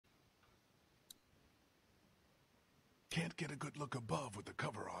Can't get a good look above with the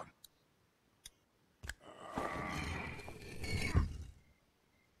cover on.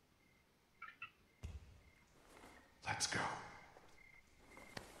 Let's go.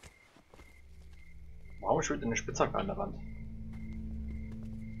 Warum steht eine Spitzhacke an der Wand?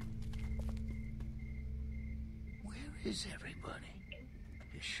 Where is everybody?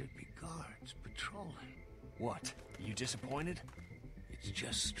 There should be guards patrolling. What? Are you disappointed? It's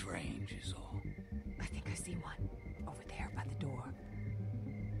just strange is all. I think I see one. Over there by the door.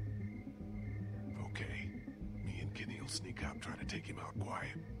 Okay. Me and Kenny will sneak up, try to take him out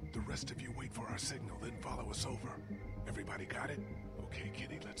quiet. The rest of you wait for our signal, then follow us over. Everybody got it? Okay,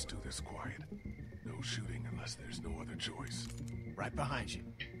 Kenny, let's do this quiet. No shooting unless there's no other choice. Right behind you.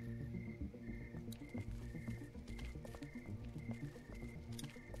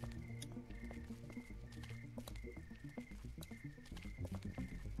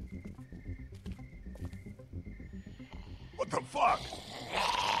 What the fuck?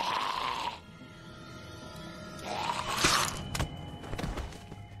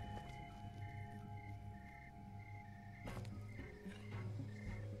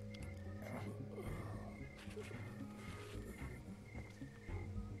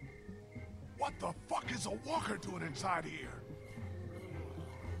 What the fuck is a walker doing inside here?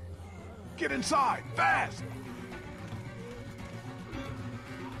 Get inside, fast!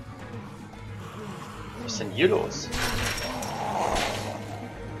 Was ist denn hier los?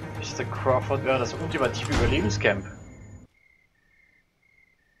 Ich dachte, Crawford wäre das ultimative Überlebenscamp.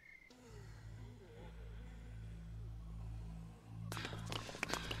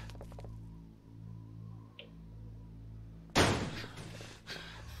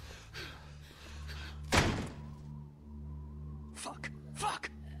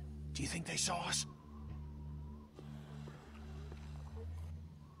 Fuck! Do you think they saw us?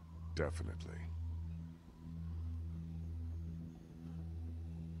 Definitely.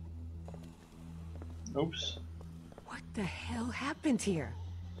 Oops. What the hell happened here?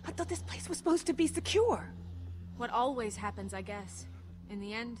 I thought this place was supposed to be secure. What always happens, I guess. In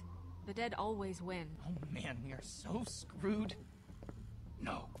the end, the dead always win. Oh man, we are so screwed.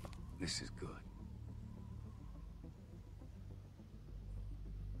 No, this is good.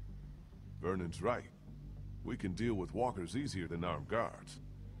 Vernon's right. We can deal with walkers easier than armed guards.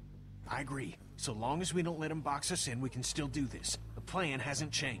 I agree. So long as we don't let them box us in, we can still do this. The plan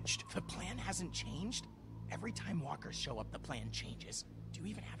hasn't changed. The plan hasn't changed? Every time walkers show up, the plan changes. Do you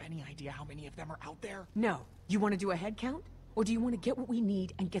even have any idea how many of them are out there? No. You want to do a head count? Or do you want to get what we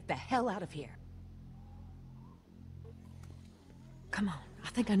need and get the hell out of here? Come on. I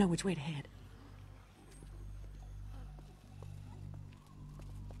think I know which way to head.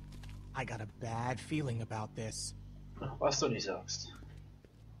 I got a bad feeling about this. Was du nicht sagst.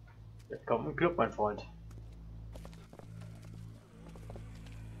 Willkommen im Club, mein Freund.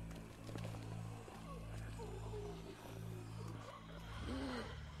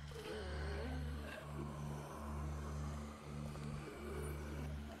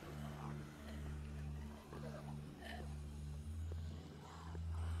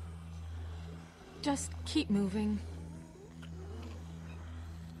 Just keep moving.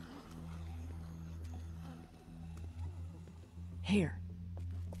 Here.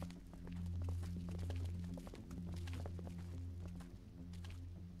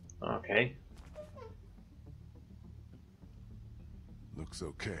 Okay. Looks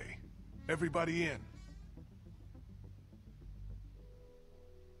okay. Everybody in.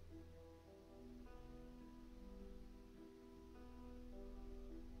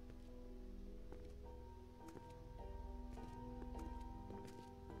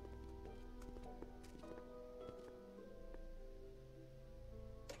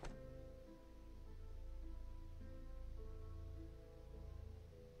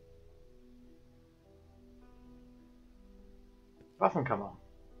 Waffenkammer.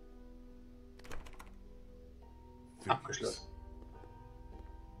 Figures. Abgeschlossen.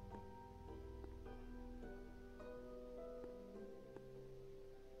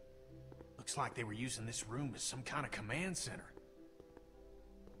 Looks like they were using this room as some kind of command center.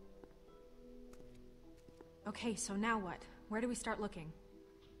 Okay, so now what? Where do we start looking?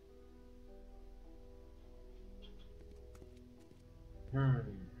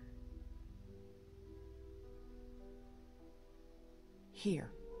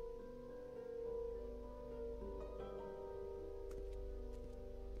 Here.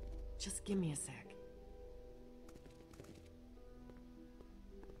 Just give me a sec.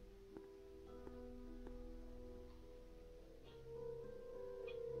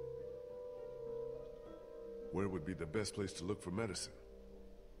 Where would be the best place to look for medicine?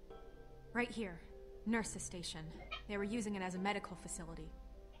 Right here. Nurse's station. They were using it as a medical facility.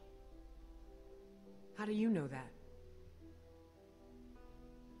 How do you know that?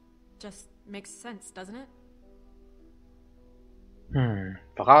 Just makes sense, doesn't it?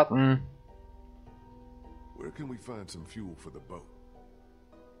 Verraten. Where can we find some fuel for the boat?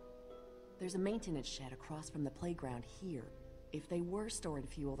 There's a maintenance shed across from the playground here. If they were storing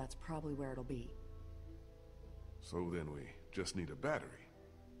fuel, that's probably where it'll be. So then we just need a battery.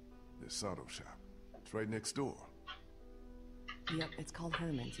 This auto shop. It's right next door. Yep, it's called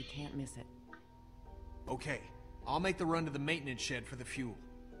Herman's. You can't miss it. Okay, I'll make the run to the maintenance shed for the fuel.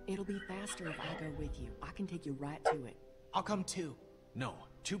 It'll be faster if I go with you. I can take you right to it. I'll come too. No,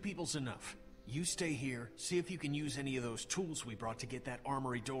 2 people's enough. You stay here, see if you can use any of those tools we brought to get that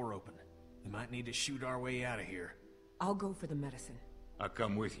armory door open. We might need to shoot our way out of here. I'll go for the medicine. I'll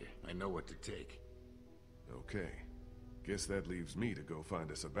come with you. I know what to take. Okay. Guess that leaves me to go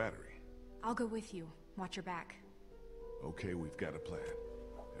find us a battery. I'll go with you. Watch your back. Okay, we've got a plan.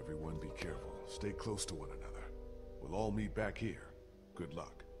 Everyone be careful. Stay close to one another. We'll all meet back here. Good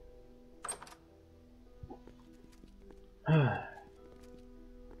luck.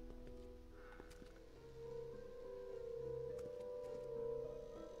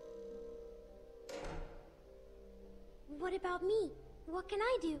 What about me? What can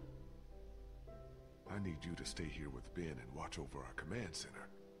I do? I need you to stay here with Ben and watch over our command center.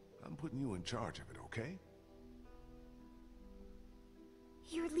 I'm putting you in charge of it, okay?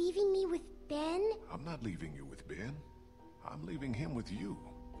 You're leaving me with Ben? I'm not leaving you with Ben. I'm leaving him with you.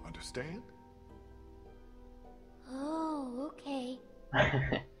 Understand? Oh, okay.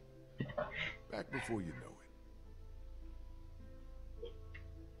 Back before you know it.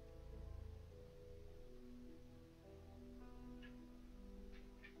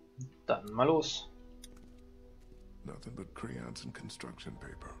 Dann mal los. Nothing but crayons and construction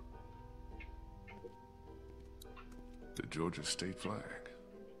paper. The Georgia state flag.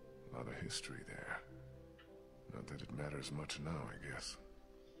 A lot of history there. Not that it matters much now, I guess.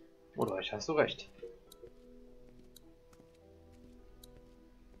 Oder hast du recht.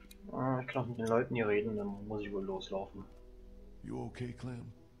 Ich kann auch mit den Leuten hier reden, dann muss ich wohl loslaufen. You okay,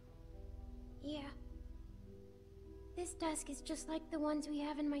 Clem? Yeah. This desk is just like the ones we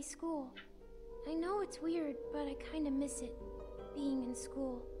have in my school. I know it's weird, but I kinda miss it, being in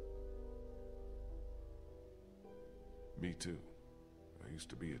school. Me too. I used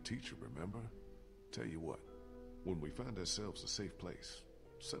to be a teacher, remember? Tell you what, when we find ourselves a safe place,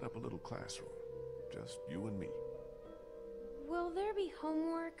 set up a little classroom. Just you and me. Will there be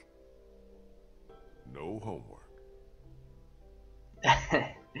homework? No homework.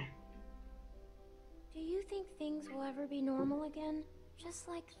 Do you think things will ever be normal again? Just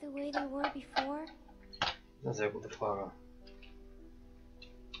like the way they were before? Eine sehr gute Frage.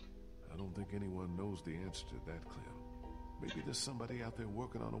 I don't think anyone knows the answer to that, Clem. Maybe there's somebody out there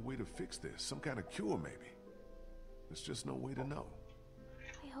working on a way to fix this. Some kind of cure, maybe. There's just no way to know.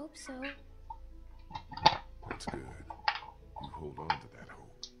 I hope so. That's good. You hold on to that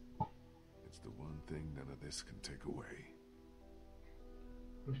hope. It's the one thing none of this can take away.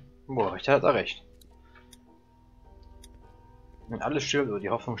 Boah, recht hat er recht. Wenn alles stirbt, aber die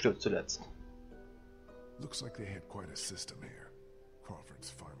Hoffnung stirbt zuletzt. Looks like they had quite a system here. Crawford's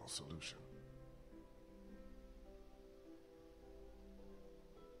final solution.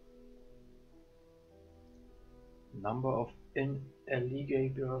 Number of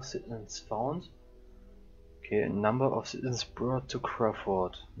illegal citizens found. Okay, number of citizens brought to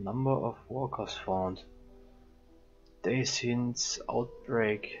Crawford. Number of workers found. Days since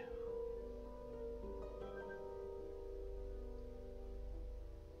outbreak.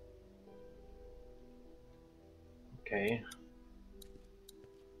 Okay.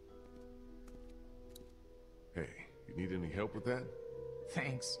 Hey, you need any help with that?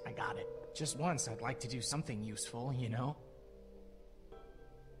 Thanks, I got it. Just once, I'd like to do something useful, you know?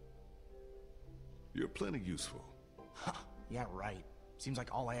 You're plenty useful. Huh, yeah, right. Seems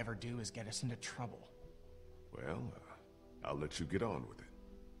like all I ever do is get us into trouble. Well, I'll let you get on with it.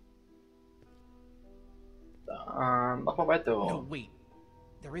 Mach mal weiter. No, wait.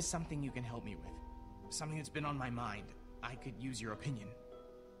 There is something you can help me with. Something that's been on my mind. I could use your opinion.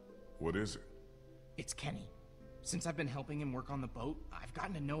 What is it? It's Kenny. Since I've been helping him work on the boat, I've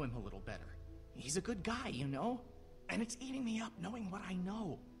gotten to know him a little better. He's a good guy, you know? And it's eating me up knowing what I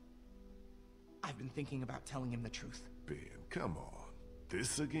know. I've been thinking about telling him the truth. Ben, come on.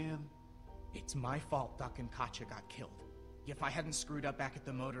 This again? It's my fault Duck and Katja got killed. If I hadn't screwed up back at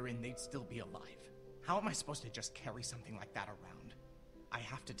the motor inn, they'd still be alive. How am I supposed to just carry something like that around? I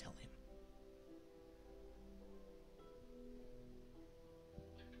have to tell him.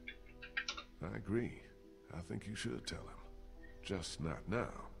 I agree. I think you should tell him. Just not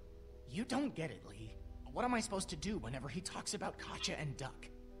now. You don't get it, Lee. What am I supposed to do whenever he talks about Katjaa and Duck?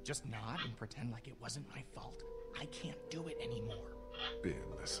 Just nod and pretend like it wasn't my fault? I can't do it anymore. Ben,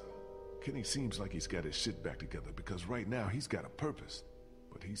 listen. Kenny seems like he's got his shit back together because right now he's got a purpose.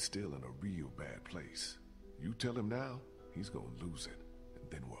 But he's still in a real bad place. You tell him now, he's gonna lose it. And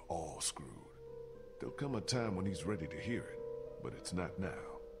then we're all screwed. There'll come a time when he's ready to hear it. But it's not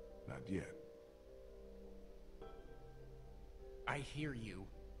now. Not yet. I hear you.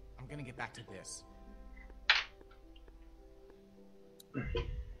 I'm gonna get back to this.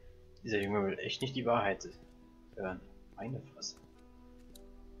 Dieser Junge will echt nicht die Wahrheit hören. Meine Fresse.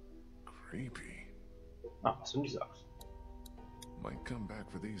 Creepy. Ach, was du nicht sagst. Might come back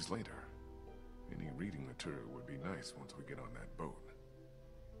for these later. Any reading material would be nice once we get on that boat.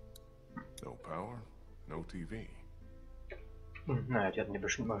 No power, no TV. Naja, die hatten ja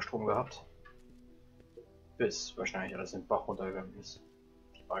bestimmt mal Strom gehabt. Bis wahrscheinlich alles in den Bach runtergegangen ist.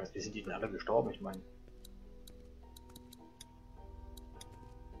 Die Frage ist, wie sind die denn alle gestorben? Ich meine.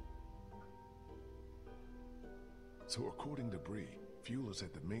 So according to Bree, fuel is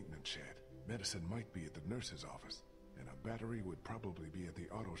at the maintenance shed. Medicine might be at the nurse's office. And a battery would probably be at the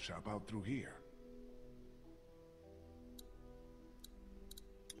auto shop out through here.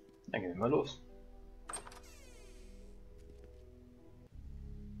 Dann gehen wir mal los.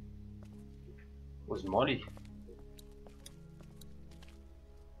 Wo ist Molly?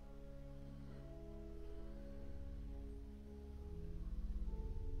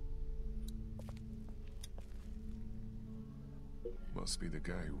 Must be the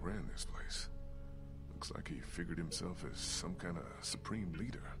guy who ran this place. Looks like he figured himself as some kind of supreme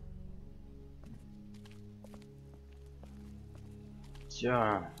leader.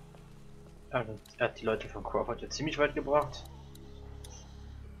 Tja, er hat die Leute von Crawford ja ziemlich weit gebracht.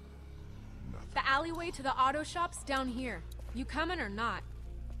 The alleyway to the auto shop's down here. You coming or not?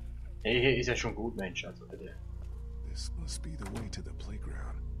 Hey, hier ist ja schon gut, Mensch, also bitte. This must be the way to the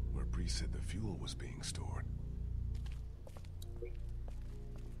playground, where Bree said the fuel was being stored.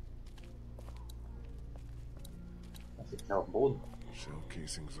 Was liegt denn auf dem Boden? Shell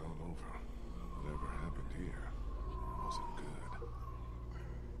casings all over. Whatever happened here wasn't good.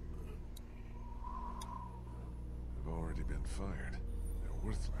 They've already been fired. They're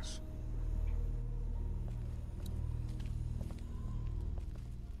worthless.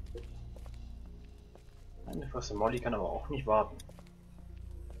 Meine Fresse, Molly kann aber auch nicht warten.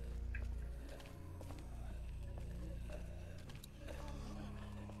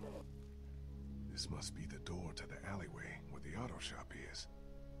 This must be the door to the alleyway where the auto shop is.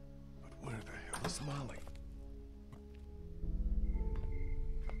 But where the hell is Molly?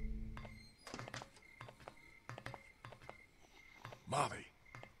 Molly,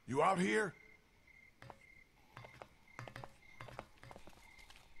 you out here?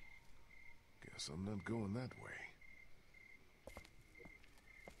 Guess I'm not going that way.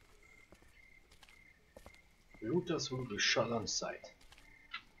 Luthershul geschah on site.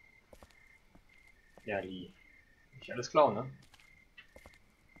 Ja, Lee. Nicht alles klauen, ne?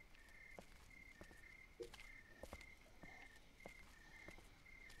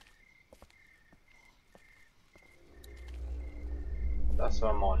 Das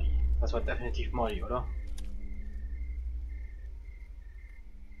war Molly. Das war definitiv Molly, oder?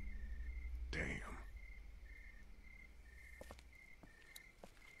 Damn.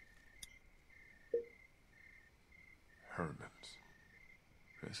 Herman's.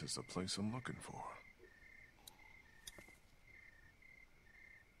 This is the place I'm looking for.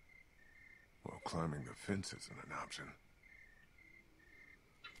 Well, climbing the fence isn't an option.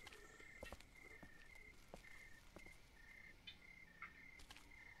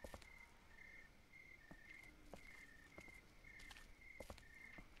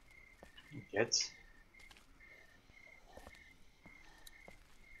 Und jetzt?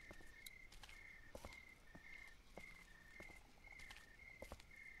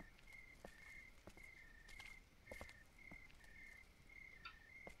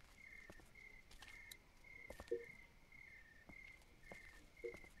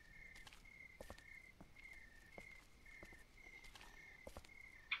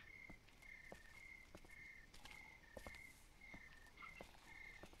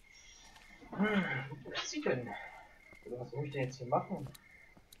 Wo ist sie denn? Was muss ich denn jetzt hier machen?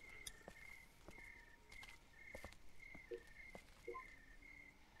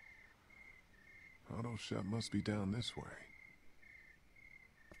 Auto shop must be down this way.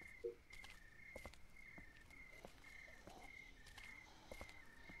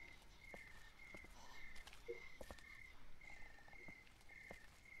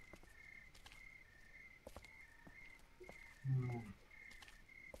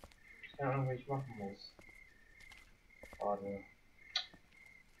 Keine Ahnung, was ich machen muss. Gerade.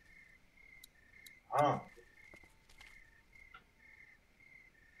 Ah.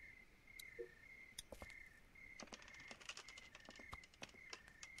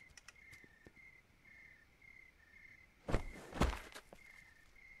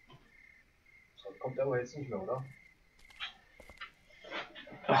 So, kommt der aber jetzt nicht mehr, oder?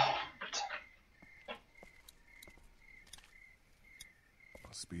 Ach,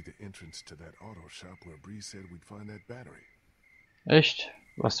 Must be the entrance to that auto shop where Bree said we'd find that battery. Echt?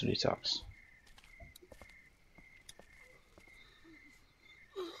 Was du nicht sagst.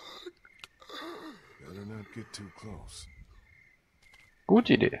 Better not get too close.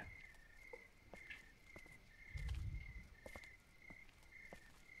 Gute Idee.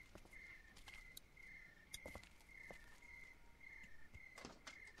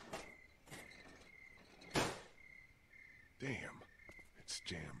 Damn, it's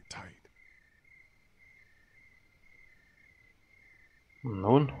jammed tight.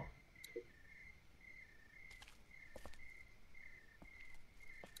 Nun.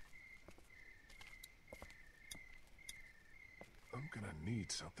 I'm gonna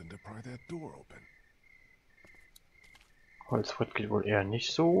need something to pry that door open. Holzbrett geht wohl eher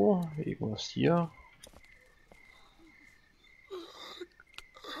nicht so. Irgendwas hier.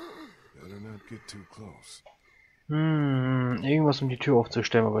 Better not get too close. Irgendwas um die Tür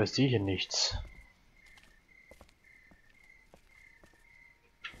aufzustellen, aber ich sehe hier nichts.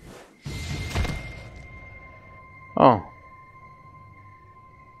 Oh.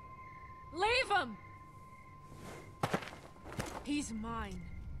 Leave him! He's mine.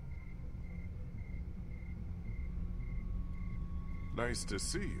 Nice to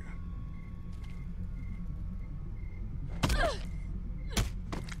see you.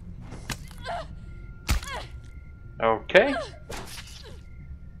 Okay.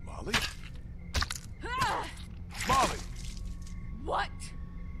 Molly? Molly! What?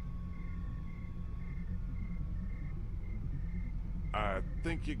 I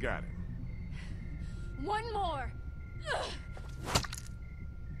think you got him. One more!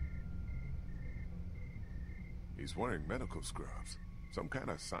 He's wearing medical scrubs. Some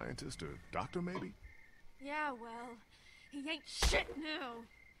kind of scientist or doctor, maybe? Yeah, well, he ain't shit now.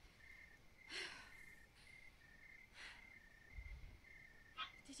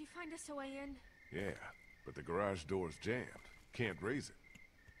 Did you find us a way in? Yeah, but the garage door's jammed. Can't raise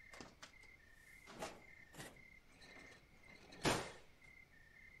it.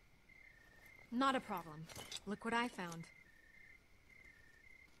 Not a problem. Look what I found.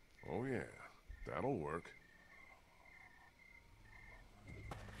 Oh yeah, that'll work.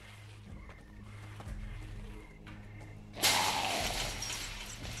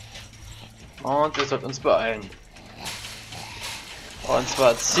 Und wir sollten uns beeilen. Und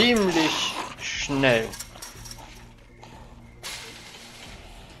zwar ziemlich schnell.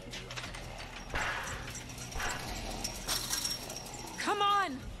 Come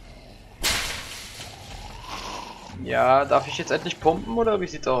on! Ja, darf ich jetzt endlich pumpen oder wie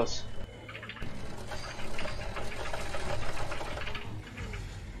sieht's aus?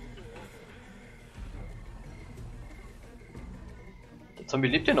 Der Zombie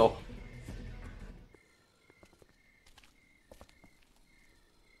lebt ja noch.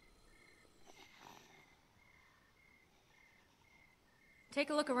 Take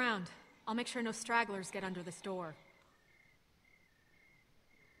a look around. I'll make sure no stragglers get under this door.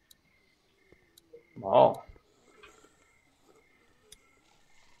 Wow.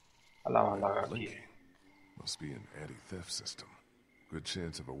 Alarmanlage. Blinking. Must be an anti-theft system. Good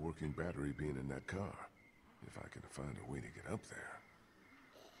chance of a working battery being in that car. If I can find a way to get up there.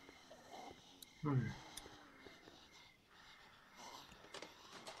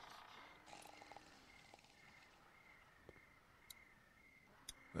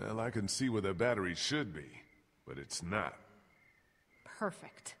 Well, I can see where the battery should be, but it's not.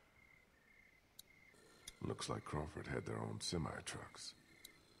 Perfect. Looks like Crawford had their own semi-trucks.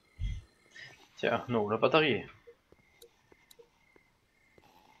 Tja, nur ohne Batterie.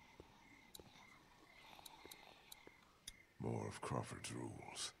 More of Crawford's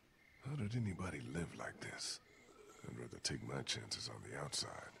rules. How did anybody live like this? I'd rather take my chances on the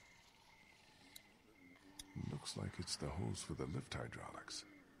outside. Looks like it's the hose for the lift hydraulics.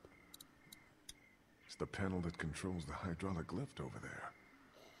 It's the panel that controls the hydraulic lift over there.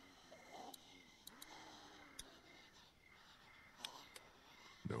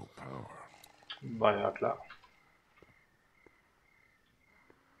 No power. War ja klar.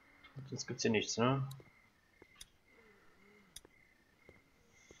 Jetzt gibt's hier nichts, ne?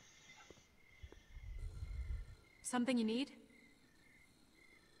 Something you need?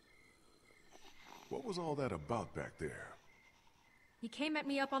 was all that about back there? He came at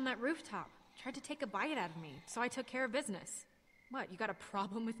me up on that rooftop, tried to take a bite out of me, so I took care of business. What, you got a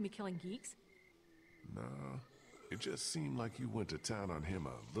problem with me killing geeks? No, it just seemed like you went to town on him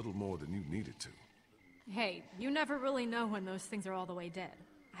a little more than you needed to. Hey, you never really know when those things are all the way dead.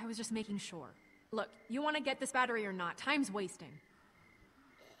 I was just making sure. Look, you want to get this battery or not? Time's wasting.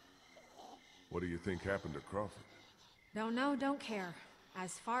 What do you think happened to Crawford? Don't know, don't care.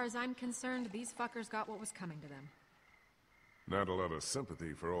 As far as I'm concerned, these fuckers got what was coming to them. Not a lot of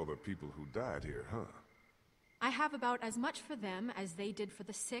sympathy for all the people who died here, huh? I have about as much for them as they did for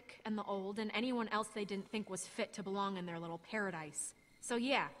the sick and the old and anyone else they didn't think was fit to belong in their little paradise. So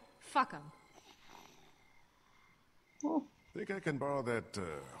yeah, fuck them. Oh. Think I can borrow that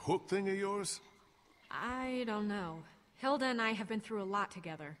hook thing of yours? I don't know. Hilda and I have been through a lot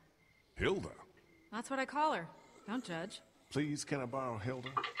together. Hilda? That's what I call her. Don't judge. Please, can I borrow Hilda?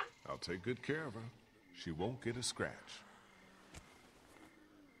 I'll take good care of her. She won't get a scratch.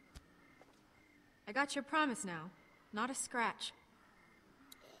 I got your promise now. Not a scratch.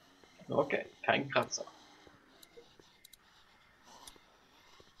 Okay, kein Kratzer.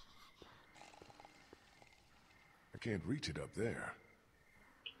 I can't reach it up there.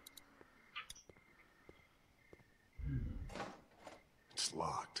 It's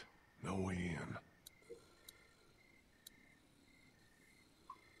locked. No way in.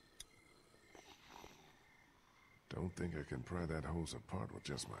 Don't think I can pry that hose apart with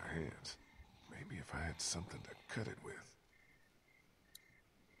just my hands. Maybe if I had something to cut it with.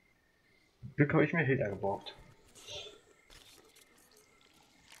 Glück habe ich mir Hilda gebraucht.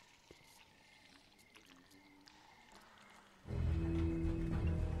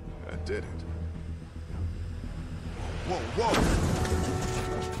 I did it. Whoa, whoa!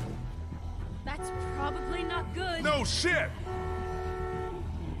 That's probably not good. No shit!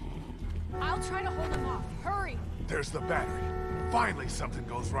 I'll try to hold him off. Hurry! There's the battery. Finally something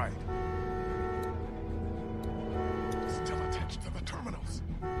goes right. Still attached to the terminals.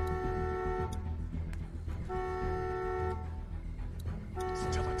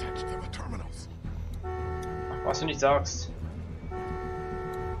 Still attached to the terminals. Was du nicht sagst.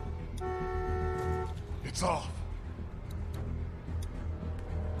 It's off.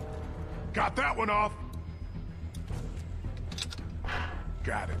 Got that one off.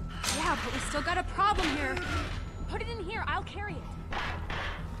 Got it. Yeah, but we still got a problem here. Put it in here, I'll carry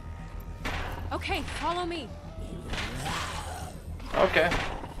it. Okay, follow me. Okay.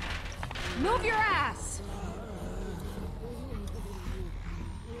 Move your ass!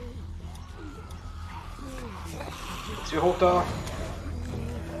 Jetzt wie hoch da.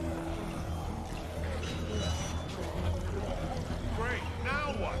 Great,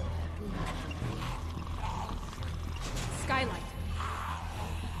 now what? Skylight.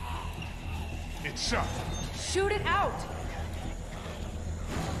 It's shut. Shoot it out!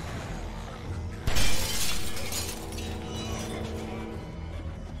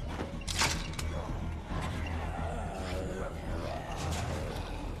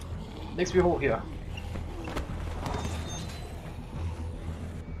 Nix wie hoch hier.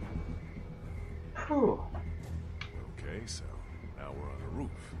 Puh. Okay, so now we're on a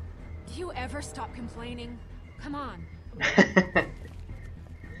roof. Do you ever stop complaining? Come on.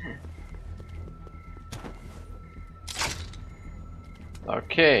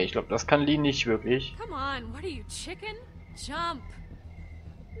 Okay, ich glaube, das kann Lee nicht wirklich. Come on, what are you, chicken? Jump!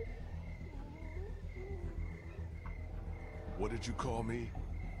 What did you call me?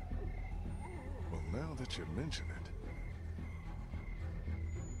 Well, now that you mention it.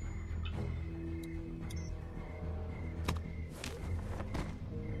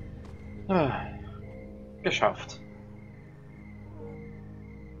 Geschafft.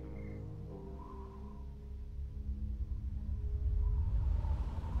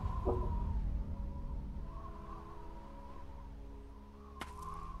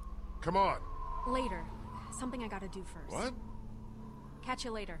 Come on. Later. Something I gotta do first. What? Catch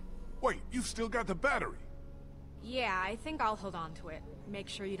you later. Wait, you've still got the battery. Yeah, I think I'll hold on to it. Make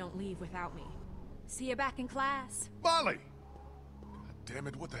sure you don't leave without me. See you back in class. Molly! God damn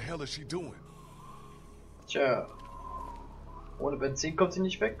it, what the hell is she doing? Tja. Ohne Benzin kommt sie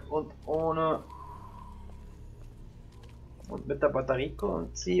nicht weg und ohne... Und mit der Batterie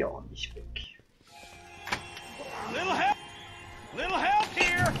kommt sie auch nicht weg. Little help! Little help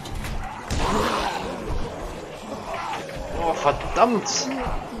here! Oh, verdammt!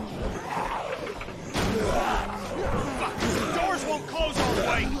 The doors won't close all the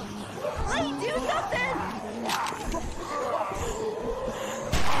way! Lee, do something!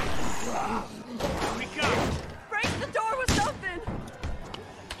 We go! Break the door with something!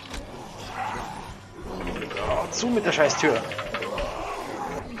 zu mit der Scheißtür.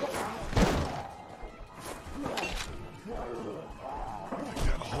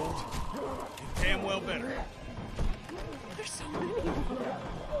 Damn well better. There's so many.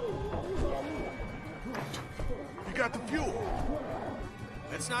 You got the fuel.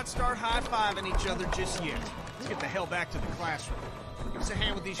 Let's not start high-fiving each other just yet. Let's get the hell back to the classroom. Give us a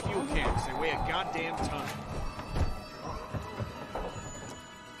hand with these fuel cans. They weigh a goddamn ton.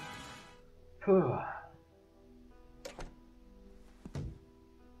 Puh.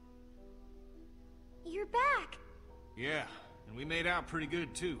 You're back. Yeah, and we made out pretty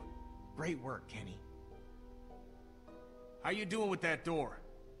good, too. Great work, Kenny. How you doing with that door?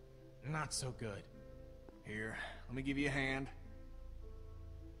 Not so good. Here, let me give you a hand.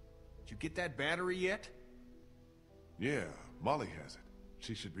 Did you get that battery yet? Yeah, Molly has it.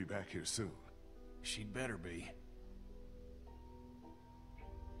 She should be back here soon. She'd better be.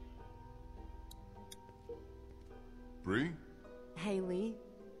 Bree? Hey, Lee.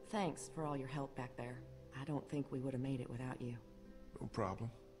 Thanks for all your help back there. I don't think we would have made it without you. No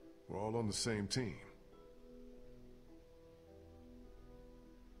problem. We're all on the same team.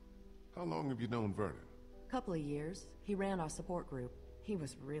 How long have you known Vernon? Couple of years. He ran our support group. He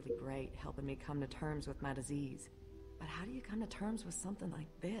was really great, helping me come to terms with my disease. But how do you come to terms with something like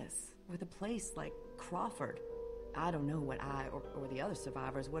this? With a place like Crawford? I don't know what I or the other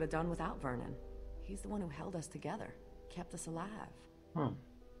survivors would have done without Vernon. He's the one who held us together, kept us alive.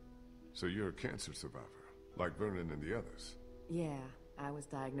 So you're a cancer survivor, like Vernon and the others? Yeah, I was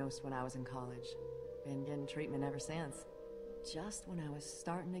diagnosed when I was in college. Been getting treatment ever since. Just when I was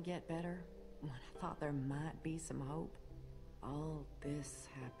starting to get better, when I thought there might be some hope, all this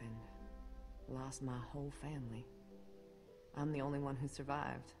happened. Lost my whole family. I'm the only one who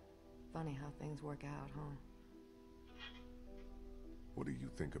survived. Funny how things work out, huh? What do you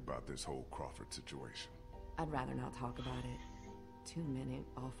think about this whole Crawford situation? I'd rather not talk about it. Too many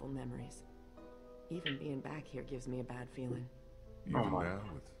awful memories. Even being back here gives me a bad feeling. Even now,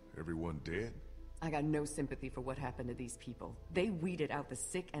 with everyone dead? I got no sympathy for what happened to these people. They weeded out the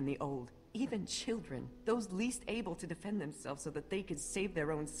sick and the old. Even children. Those least able to defend themselves so that they could save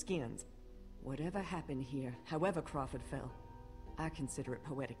their own skins. Whatever happened here, however Crawford fell, I consider it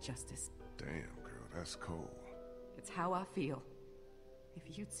poetic justice. Damn, girl, that's cold. It's how I feel.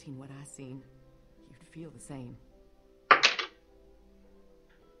 If you'd seen what I seen, you'd feel the same.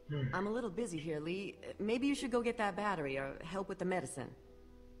 I'm a little busy here, Lee. Maybe you should go get that battery or help with the medicine.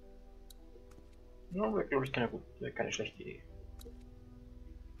 Ja, wäre, glaube ich, keine schlechte Idee.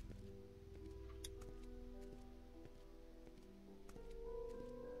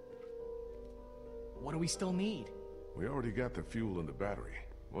 What do we still need? We already got the fuel and the battery.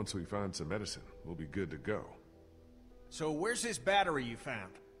 Once we find some medicine, we'll be good to go. So where's this battery you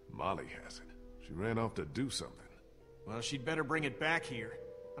found? Molly has it. She ran off to do something. Well, she'd better bring it back here.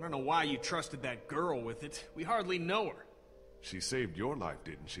 I don't know why you trusted that girl with it. We hardly know her. She saved your life,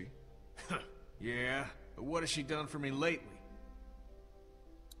 didn't she? Yeah, but what has she done for me lately?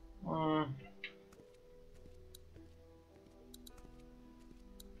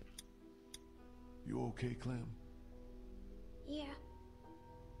 You okay, Clem? Yeah.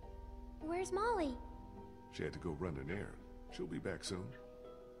 Where's Molly? She had to go run an errand. She'll be back soon.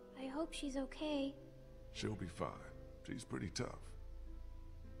 I hope she's okay. She'll be fine. She's pretty tough.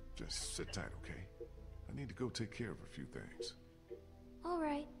 Just sit tight, okay? I need to go take care of a few things. All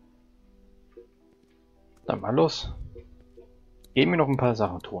right. Dann mal los. Gehen wir noch ein paar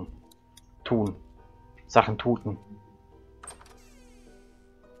Sachen tun. Sachen tuten.